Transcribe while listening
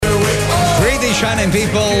Shining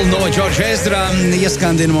People no George Ezra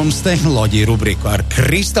ieskandina mums tehnoloģiju rubriku ar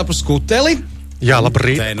Kristapu Skuteli. Jā,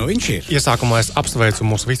 labrīt. Te nu viņš ir. Iesākumā es apsveicu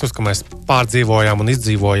mūs visus, ka mēs pārdzīvojām un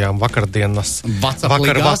izdzīvojām vakardienas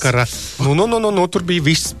vakara. Tur bija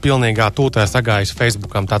viss pilnīgā tūtē sagājis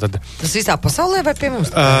Facebookam. Tātad, tas visā pasaulē vai pie mums?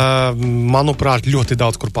 Manuprāt, ļoti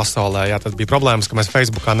daudz kur pasaulē. Jā, tad bija problēmas, ka mēs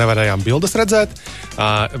Facebookā nevarējām bildes redzēt.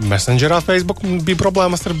 Messengerā Facebook bija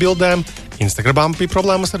problēmas ar bildēm. Instagramā bija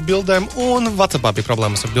problēmas ar bildēm un WhatsAppā bija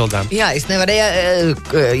problēmas ar bildēm. Jā, es nevarēju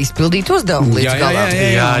izpildīt uzdevumu līdz galam.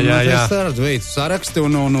 Jā. Saraksti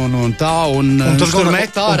un tā, un tas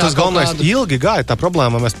galvenais ilgi gāja tā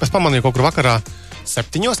problēma. Es pamanīju kaut kur vakarā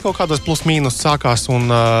 7 kaut kādos plus mīnus sākās un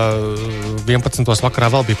 11 vakarā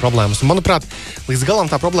vēl bija problēmas. Un, manuprāt, līdz galam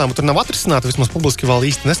tā problēma tur nav atrisināta, vismaz publiski vēl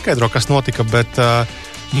īsti neskaidro, kas notika, bet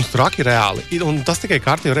tur aki reāli. Un tas tikai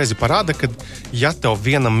kārtīgi reizi parāda, ka ja tev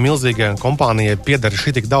vienam milzīgajai kompānijai pieder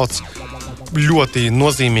šitik daudz ļoti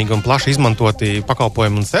nozīmīgi un plaši izmantoti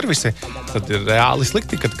pakalpojumi un servisi, tad ir reāli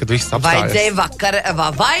slikti, kad viss apstājas. Vajadzēja vakar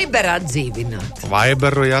Viberu atdzīvināt.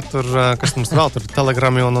 Viberu, jā, tur, kas mums vēl tur,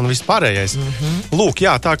 Telegrami un viss pārējais. Lūk,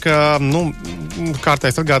 jā, tā ka,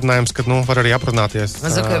 kārtais atgādinājums, kad, var arī aprunāties.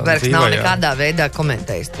 Zukerbergs nav nekādā veidā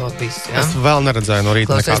komentējis to visu, jā? Es vēl neredzēju no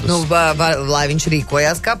rīta nekādus. Lai viņš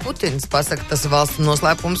rīkojās kā Putins, pasaka, tas valsts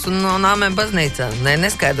noslēpums un nāmēm baznīcā.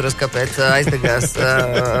 Neskaidros, kāpēc aizdegās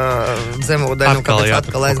zemūdeni, kāpēc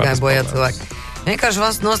atkal aizgāja bojā cilvēki. Vienkārši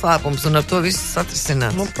valsts noslēpums un ar to viss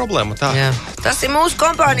atrisināt. Problēma tā. Jā. Tas ir mūsu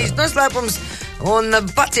kompānijas noslēpums un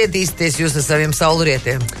pacietīsieties jūs ar saviem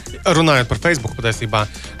saulrietiem. Runājot par Facebook patiesībā,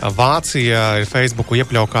 Vācija ir Facebooku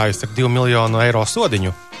iepļaukājusi ar 2 miljonu eiro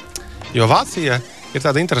sodiņu, jo Vācija ir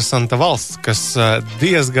tāda interesanta valsts, kas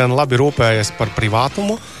diezgan labi rūpējas par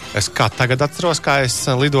privātumu. Es kā tagad atceros, kā es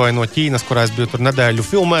lidoju no Ķīnas, kurā es biju tur nedēļu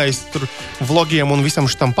filmējis, tur vlogiem un visam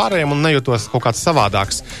šitam pārējiem un nejūtos kaut kāds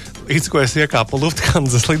savādāks. Līdz ko es iekāpu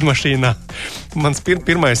Lufthanzas lidmašīnā, mans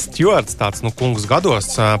pirmais stjuards, tāds, kungs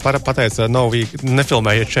gados, pateica,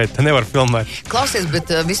 nefilmējiet šeit, te nevar filmēt. Klausies,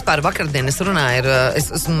 bet vispār vakardien es runāju, es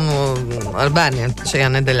esmu ar bērniem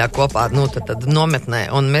šajā nedēļā kopā, tad nometnē,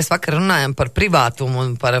 un mēs vakar runājam par privātumu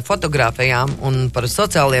un par fotogrāfijām un par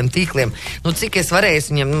sociālajiem tīkliem. Cik es varēju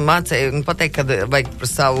viņiem mācēju pateikt, ka vajag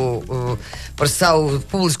par savu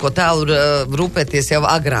publisko tēlu rūpēties jau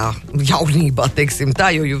agrā jaunībā, teiksim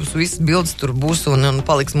tā, jo jūs visas bildes tur būs un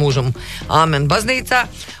paliks mūžam āmen baznīcā.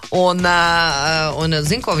 Un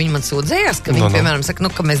zin, ko viņi man sūdzējās, ka viņi, piemēram,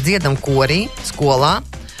 saka, ka mēs dziedam korī skolā,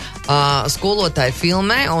 skolotāji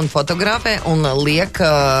filmē un fotografē un liek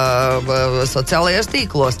sociālajos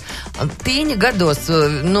tīklos. Tīņa gados,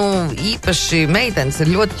 īpaši meitenes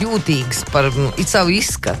ir ļoti jūtīgas par savu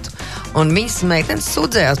izskatu. Un viņas meitenes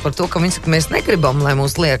sūdzējās par to, ka viņas, mēs negribam, lai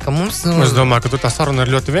mūs liek. Es domāju, ka tā saruna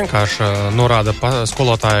ir ļoti vienkārša. Norāda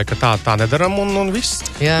skolotājai, ka tā nedaram un viss.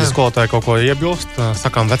 Ja skolotāji kaut ko iebilst,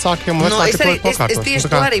 sakām vecākiem, un vecāki to pokārtos. Es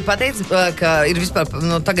tieši to arī pateicu, ka ir vispār,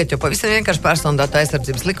 tagad jau pavisam vienkārši personu datu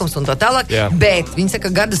aizsardzības likums un tā tālāk, bet viņi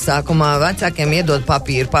saka, gada sākumā vecākiem iedod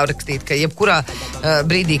papīru parakstīt, ka jebkurā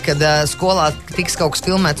brīdī, kad skolā tiks kaut kas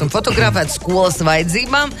filmēts un fotografēts skolas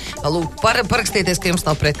vajadzībām, parakstieties, ka jums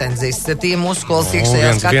nav pretenzijas. Tie mūsu skolas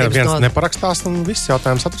iekšējās kārtības. Viens neparakstās un viss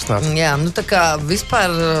jautājums atrisināts. Jā, tā kā vispār...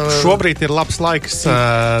 Šobrīd ir labs laiks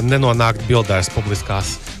nenonākt bildēs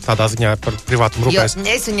publiskās. Tādā ziņā par privātumu rūpēs.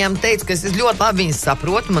 Es viņam teicu, ka es ļoti labi viņas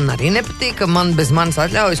saprotu, man arī nepatīk, ka man bez manas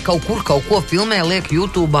atļaujas kaut ko filmē, liek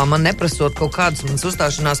YouTube'ā, man neprasot kaut kādas manas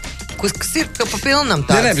uzstāšanās, kas ir pa pilnam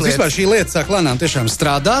tādas lietas. Vispār šī lieta sāk lēnām tiešām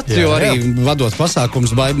strādāt, jo arī vadot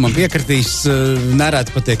pasākums, Baiba man piekritīs,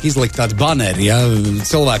 nereti pat tiek izlikt tādi baneri,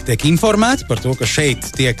 cilvēki tiek informēti par to, ka šeit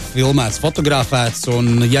tiek filmēts, fotografēts,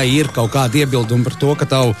 un ja ir kaut kāda iebilduma par to, ka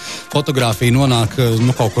tavu fotografija nonāk,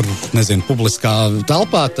 kaut kur, publiskā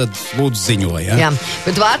telpā, tad lūdzu ziņoja. Jā,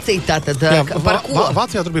 bet Vācija tātad par ko?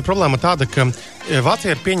 Vācijā tur bija problēma tāda, ka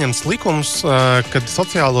Vācijā ir pieņemts likums, kad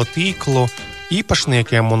sociālo tīklu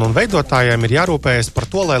īpašniekiem un veidotājiem ir jārūpējas par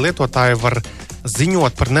to, lai lietotāji var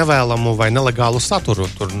ziņot par nevēlamu vai nelegālu saturu.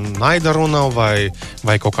 Tur naida runa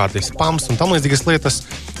vai kaut kādi spams un tam līdzīgas lietas.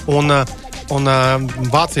 Un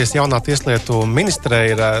Vācijas jaunā tieslietu ministre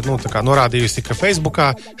ir norādījusi, ka Facebookā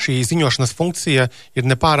šī ziņošanas funkcija ir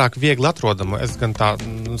nepārāk viegli atrodama. Es gan tā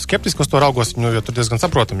skeptiski uz to raugos, jo tur diezgan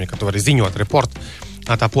saprotami, ka tu vari ziņot, report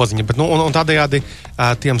tā poziņa. Bet, un tādējādi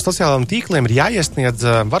tiem sociālajiem tīkliem ir jāiesniedz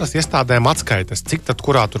varas iestādēm atskaites, cik tad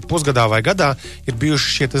kurā tur pusgadā vai gadā ir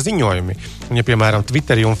bijuši šie ziņojumi. Un, ja, piemēram,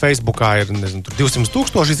 Twitterī un Facebookā ir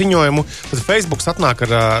 200,000 ziņojumu, tad Facebooks atnāk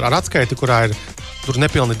ar atskaiti, kurā ir tur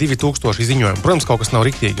nepilni 2,000 ziņojumu. Protams, kaut kas nav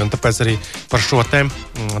riktīgi, un tāpēc arī par šo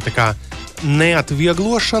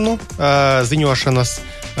neatvieglošanu ziņošanas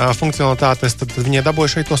funkcionalitātes, tad viņai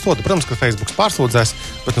dabūja šeit to sodu. Protams, ka Facebooks pārsūdzēs,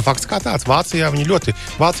 bet fakts kā tāds,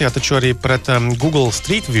 Vācijā taču arī pret Google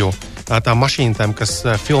Street View tām mašīnām, kas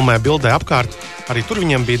filmē bildē apkārt, arī tur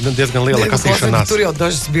viņiem bija diezgan liela kasīšanās. Tur jau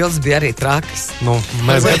dažas bildes bija arī trakas.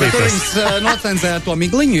 Mēs nocenzējām to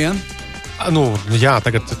migliņu, ja? Jā,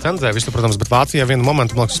 tagad cenzē visu, protams, bet Vācijā vienu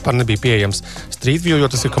momentu, man liekas, vispār nebija pieejams Street View, jo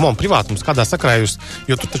tas ir, privātums, kādā sakrā jūs,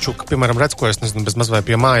 jo tu taču, piemēram, redz, ko es nezinu, bez mazvai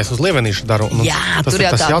pie mājas uz lievenīšu daru. Jā, tur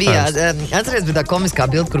jau tā bija. Atceries, bija tā komiskā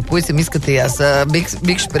bilde, kur puisim izskatījās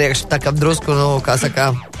bikšu priekš, tā kā drusku,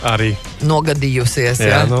 arī nogadījusies.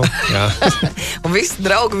 Jā. Un visi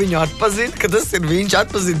draugi viņu atpazina, ka tas ir viņš,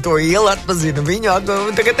 atpazina to ielu, atpazina viņu,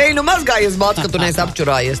 tagad mazgājies bāc, ka tu neesi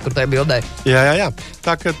apčurājies tur tajā bildē. Jā.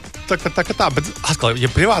 Tā, bet atkal, ja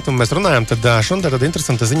privātumu mēs runājam, tad šodien tāda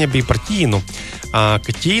interesanta ziņa bija par Ķīnu.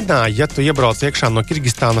 Ka Ķīnā, ja tu iebrauc iekšā no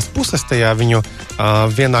Kirgistānas puses tajā viņu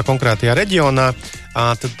vienā konkrētajā reģionā,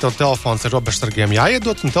 tad tev telefons ir robežsargiem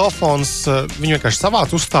jāiedot, un telefons viņu vienkārši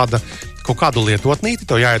savāc uzstāda kaut kādu lietotnīti,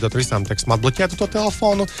 tev jāiedot visām, atbloķētu to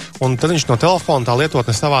telefonu, un tad viņš no telefona tā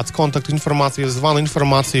lietotne savāc kontaktu informāciju, zvanu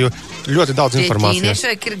informāciju, ļoti daudz informācijas. Ķīnieši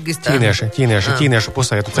vai Kirgistāna? Ķīniešu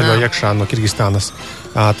pusē, ja tu ceļo iekšā no Kirgistānas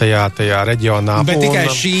tajā reģionā. Bet tikai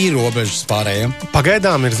šī robežas pārējiem?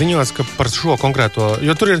 Pagaidām ir ziņots, ka par šo konkrēto,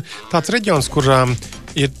 jo tur ir tāds reģions, kur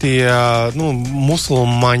ir tie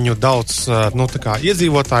musulmaņu daudz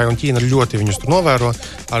iedzīvotāji, un Ķīna ļoti viņus tur novēro.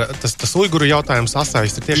 Tas uiguru jautājums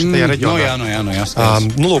asājas ir tieši tajā reģionā. Jā.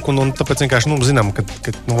 Un tāpēc vienkārši zinām, ka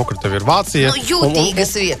kur tev ir Vācija.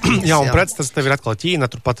 Jūtīgas vietas. Jā, un pretstats tev ir atkal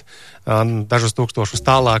Ķīna, turpat dažus tūkstošus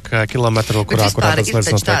tālāk kilometru, kurā tas lietas notiek. Bet vispār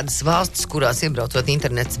ir taču tādas valstis, kurās iebraucot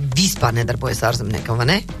internets vispār nedarbojas ārzemniekam,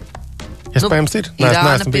 vai ne? Iespējams ir.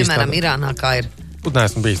 Irāna, piemēram, Irānā kā ir?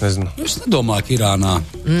 Neesmu bijis, nezinu. Es nedomāju, ka Irānā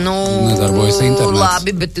nedarbojas internets.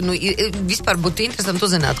 Labi, bet vispār būtu interesanti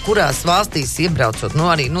uzzināt, kurās valstīs iebraucot,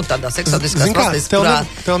 arī tādās eksotiskās valstīs,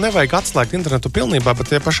 tev nevajag atslēgt internetu pilnībā,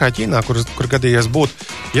 bet tie pašā Ķīnā, kur gadījies būt,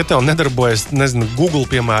 ja tev nedarbojas, Google,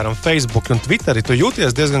 piemēram, Facebook un Twitteri, tu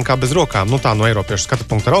jūties diezgan kā bez rokām, tā no eiropiešu skatu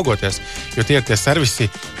punkta raugoties, jo tie ir tie servisi,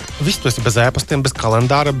 viss tu esi bez ēpastiem, bez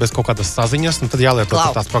kalendāra, bez kaut kādas saziņas, un tad jālieto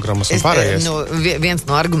tās programmas un pārējais. Viens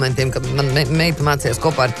no argumentiem, kad man meita mācījās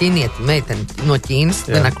kopā ar ķīnieti, meiteni no Ķīnas,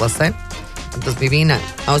 vienā klasē, tas bija Vīnā,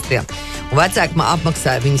 Austrijā. Un vecāki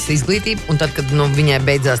apmaksāja viņas izglītību, un tad, kad viņai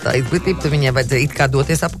beidzās tā izglītība, tad viņai vajadzēja it kā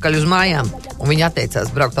doties apakaļ uz mājām. Un viņa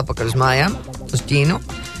atteicās braukt apakaļ uz mājām, uz Ķīnu,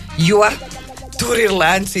 jo tur ir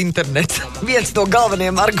lēns internets. Viens no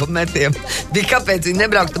galvenajiem argumentiem bija, kāpēc viņi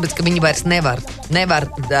nebraukt, tāpēc, ka viņi vairs nevar.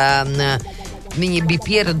 Viņi bija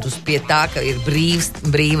pieradusi pie tā, ka ir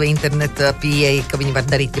brīva interneta pieeja, ka viņi var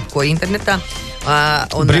darīt jebko internetā.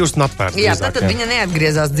 Brīvs un atvērts. Jā, tad viņa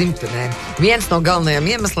neatgriezās dzimtenē. Viens no galvenajiem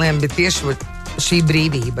iemesliem bija tieši šī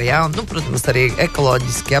brīvība, jā, un, protams, arī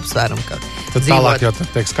ekoloģiski apsvērumi. Tad tālāk jau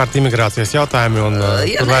skart imigrācijas jautājumi un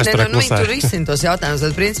tur vēsturē klusē. Tur risina tos jautājumus,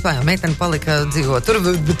 bet principā jau meitene palika dzīvot. Tur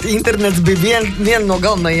internets bija viena no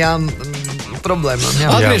galvenajām problēmām. Jā.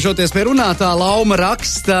 Atgriežoties pie runātā, Lauma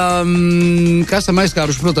raksta, ka esam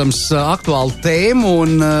aizskāruši, protams, aktuālu tēmu,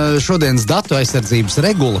 un šodienas datu aizsardzības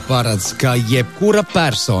regula paredz, ka jebkura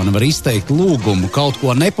persona var izteikt lūgumu kaut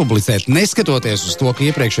ko nepublicēt, neskatoties uz to, ka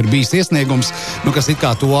iepriekš ir bijis iesniegums, kas it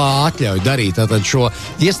kā to atļauj darīt. Tātad šo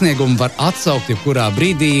iesniegumu var atsaukt jebkurā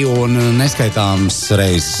brīdī un neskaitāms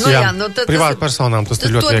reizes. Privātu personām tas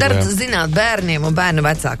ir ļoti viegli. To dara, zināt, bērniem un bērnu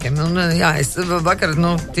vecākiem. Es vakar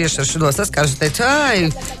tieši ar šo saskāršu teicu,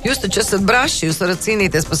 jūs taču esat braši, jūs varat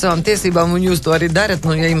cīnīties par savām tiesībām un jūs to arī darat.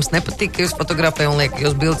 Ja jums nepatīk, ka jūs fotografē un liek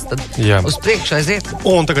jūs bildes, tad uz priekšu aiziet.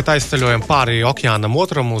 Un tagad aizceļojam pāri okeānam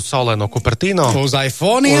otram uz saulēno Cupertino. Uz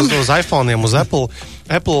iPhone'iem. Uz iPhone'iem, uz Apple.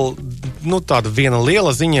 Apple, tāda viena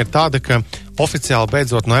liela ziņa ir tāda, ka oficiāli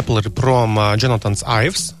beidzot no Apple ir prom Jonatans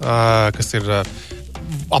Ives, kas ir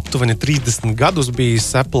aptuveni 30 gadus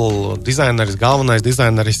bijis Apple dizaineris, galvenais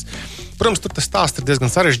dizaineris. Protams, tur tas stāsts ir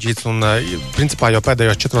diezgan sarežģīts un, principā, jau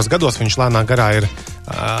pēdējos 4 gados viņš lēnā garā ir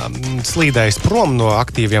slīdējis prom no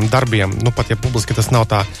aktīviem darbiem, pat ja publiski tas nav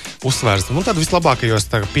tā uzsvērts. Un tad vislabākajos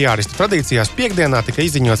PR-istu tradīcijās piekdienā tika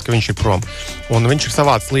izziņots, ka viņš ir prom. Un viņš ir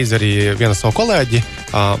savācis līdzi arī vienu savu kolēģi,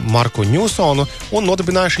 Marku Ņūsonu, un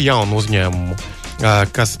nodibinājuši jaunu uzņēmumu,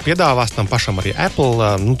 kas piedāvās tam pašam arī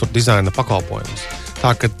Apple, tur dizaina pakalpojumus.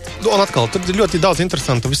 Tā, ka, un atkal, tur ir ļoti daudz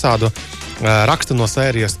interesantu visādu raksta no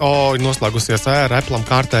sērijas, noslēgusies ēra Apple'am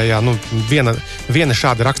kārtējā. Viena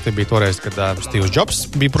šāda raksta bija toreiz, kad Steve Jobs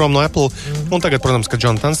bija prom no Apple, un tagad, protams, ka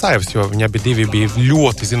Jonatans Ives, jo viņa bija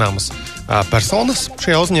ļoti zināmas personas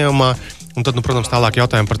šajā uzņēmumā, Un tad, protams, tālāk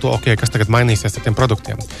jautājumi par to, kas tagad mainīsies ar tiem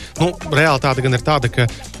produktiem. Realitāte gan ir tāda, ka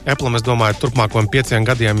Apple, es domāju, turpmākajiem 5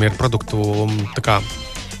 gadiem ir produktu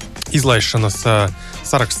izlaišanas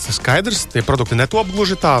saraksts skaidrs. Tie produkti netop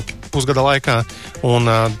gluži tā pusgada laikā, un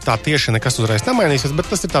tā tieši nekas uzreiz nemainīsies, bet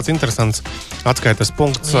tas ir tāds interesants atskaites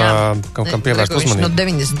punkts, kam pievērst uzmanību. Viņš no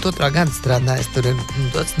 92. gada strādājis, tur ir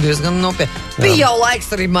diezgan nopietni. Bija jau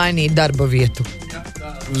laiks arī mainīt darba vietu.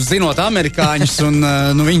 Zinot amerikāņus,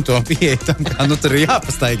 un viņi to pieeja, tur ir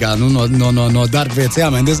jāpastaigā, no darba vietas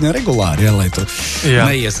jāmaina diezgan regulāri, lai tu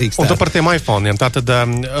neiesīkstētu. Un tu par tiem iPhone'iem. Tātad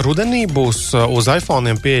rudenī būs uz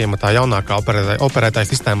iPhone'iem pieejama tā jaunākā operētāja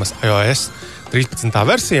sistēmas iOS 13.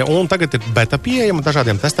 versija, un tagad ir beta pieejama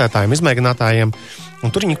dažādiem testētājiem, izmēģinātājiem,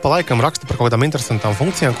 un tur viņi pa laikam raksta par kaut kādām interesantām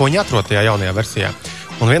funkcijām, ko viņi atrod tajā jaunajā versijā.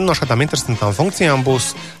 Un viena no šādām interesantām funkcijām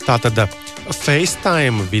būs tātad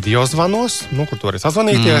FaceTime video zvanos, kur tu vari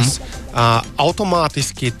sazvanīties,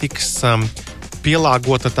 automātiski tiks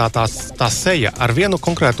pielāgota tā seja ar vienu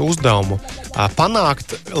konkrētu uzdevumu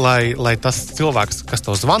panākt, lai tas cilvēks, kas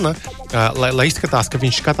to zvana, lai izskatās, ka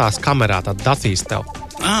viņš skatās kamerā, tad acīs tev.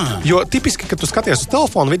 Jo tipiski, kad tu skaties uz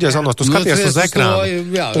telefonu video zvanos, tu skaties uz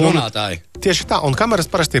ekrānu. Jā, runātāji. Tieši tā, un kameras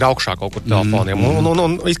parasti ir augšā kaut kur telefoniem.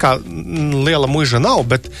 Un it kā liela muiža nav,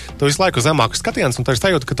 bet tu visu laiku zemāku skatiens, un tu ir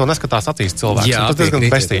sajūta, ka to neskatās acīs cilvēks. Jā, tas diezgan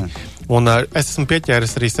bestīgi. Un es esmu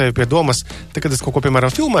pieķēris arī sevi pie domas, kad es kaut ko,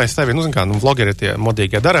 piemēram, filmēju sevi, vlogeri tie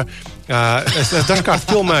modīgie dara. Es dažkārt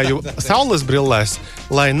filmēju saules brillēs,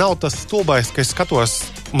 lai nav tas stulbais, ka es skatos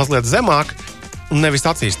mazliet zemāk, nevis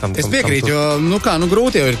acīs tam. Es piekrītu, jo,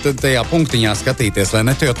 grūti jau ir tajā punktiņā skatīties, vai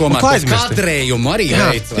ne? Tu jau tomēr kadrējumu arī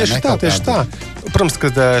veic, vai ne? Tieši tā. Protams,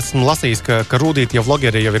 kad esmu lasījis, ka rūdītie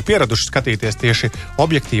vlogeri jau ir pieraduši skatīties tieši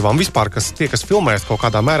objektīvā, un vispār, tie, kas filmēs kaut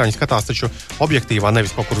kādā mērā, viņi skatās taču objektīvā,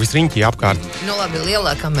 nevis kaut kur visriņķī apkārt. Labi,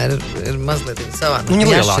 lielā kamera ir mazliet savā. Viņa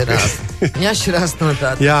lielāka. Viņa atšķirās no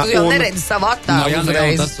tāda. Tu jau neredzi savu attēlu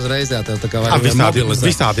uzreiz. Tas uzreiz, jā, tev tā kā vajag mobilizēt.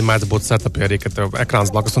 Visādi mēdz būt setupi arī, ka tev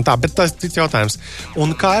ekrāns blakus un tā, bet tas ir cits jautājums.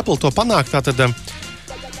 Un kā Apple to panāk, tātad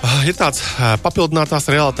ir tāds papildinātās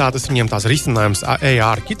realitātes, viņiem tās risinājums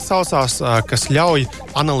AR kit saucās, kas ļauj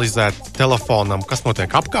analizēt telefonam, kas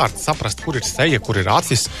notiek apkārt, saprast, kur ir seja, kur ir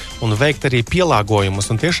acis, un veikt arī pielāgojumus.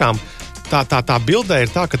 Un tiešām tā bildē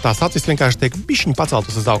ir tā, ka tās acis vienkārši tiek bišķiņi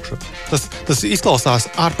paceltas uz augšu. Tas izklausās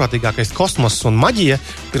ārprātīgākais kosmoss un maģija.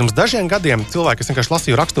 Pirms dažiem gadiem cilvēki, es vienkārši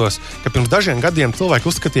lasīju rakstos, ka pirms dažiem gadiem cilvēki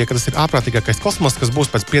uzskatīja, ka tas ir ārprātīgākais kosmoss, kas būs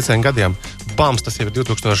pēc 5 gadiem. Bams, tas jau ir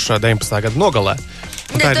 2019. Gada nogalē.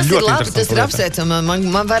 Tas ir labi, tas ir apsveicami.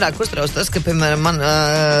 Man vairāk uztrauc tas, ka, piemēram, man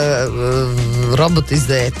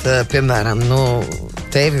robotizēt, piemēram,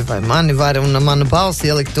 tevi vai mani var, un manu balsi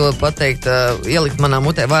ielikt to pateikt, ielikt manā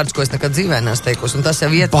mutē vārdus, ko es nekad dzīvē neesmu teikusi, un tas jau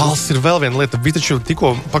iet. Balss ir vēl viena lieta. Bija taču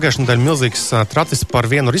tikko pagājušajā nedēļā milzīgs tracis par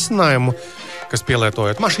vienu risinājumu, kas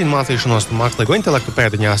pielietojot mašīnu mācīšanos un mākslīgo intelektu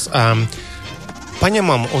pēdiņās.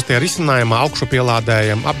 Paņemam uz tie risinājumā augšu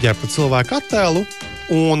pielādējam apģērbtu cilvēku attēlu,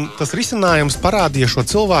 un tas risinājums parādīja šo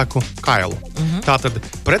cilvēku kailu. Tātad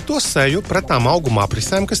pret to seju, pret tām augumā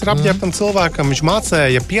prisēm, kas ir apģērbtam cilvēkam, viņš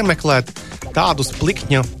mācēja piemeklēt tādus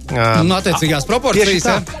plikņa... attiecīgās proporcijas.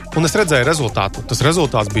 Un es redzēju rezultātu. Tas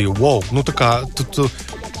rezultāts bija wow.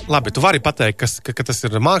 Labi, tu vari pateikt, ka tas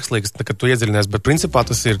ir mākslīgs, kad tu iedziļinies, bet principā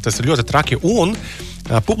tas ir ļoti traki. Un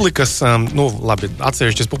publikas,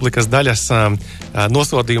 atsevišķas publikas daļas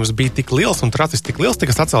nosodījums bija tik liels un tracis tik liels,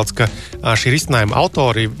 tika sacelts, ka šī risinājuma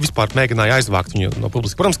autori vispār mēģināja aizvākt viņu no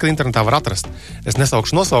publikas. Protams, ka internetā var atrast. Es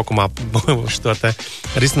nesaukšu nosaukumā šo te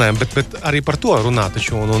risinājumu, bet arī par to runā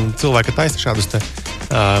taču. Un cilvēki taisa šādus te...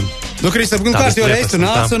 Kristap, kārtībā reiz tu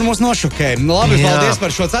nāc un mūs nošokēji. Labi, paldies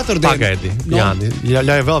par šo ceturtdienu. Pagaidi.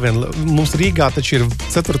 Ļauj vēl vienu. Mums Rīgā taču ir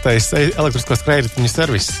 4. elektrisko skrējriteņu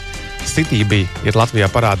servis. Citybī ir Latvijā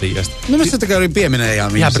parādījies. Mēs tā kā arī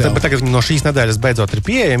pieminējām. Jā, bet tagad no šīs nedēļas beidzot ir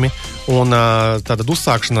pieejami, un tātad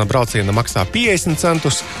uzsākšana brauciena maksā 50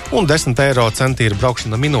 centus, un 10 eiro centi ir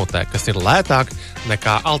braukšana minūtē, kas ir lētāk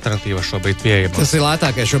nekā alternatīva šobrīd pieejama. Tas ir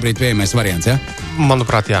lētākais šobrīd pieejamais variants, ja?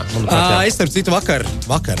 Manuprāt, jā. Es starp citu vakar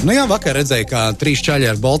redzēju, kā 3 čaļi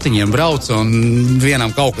ar boltiņiem brauc, un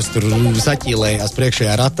vienam kaut kas tur saķīlējās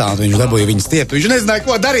priekšējā ratā, un viņš dabūja viņu stiept. Viņš nezināja,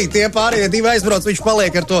 ko darīt, tie pārējie 2 aizbrauc, viņš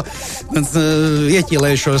paliek ar to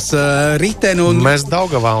ieķīlējušos riteni. Mēs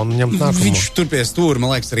Daugavā un ņemt nākamo. Viņš tur pie stūra,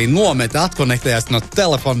 man liekas, arī nometa, atkonektējās no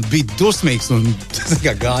telefona, bija dusmīgs un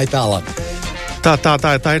gāja tālāk. Tā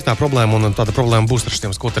ir tā problēma, un tāda problēma būs ar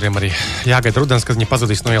šiem skuteriem arī. Jāgaida rudens, kad viņi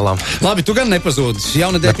pazudīs no ielām. Labi, tu gan nepazūdi.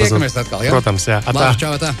 Jaunadēļ tiekamies atkal, jā? Protams, jā. Labi,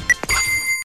 čau, tā.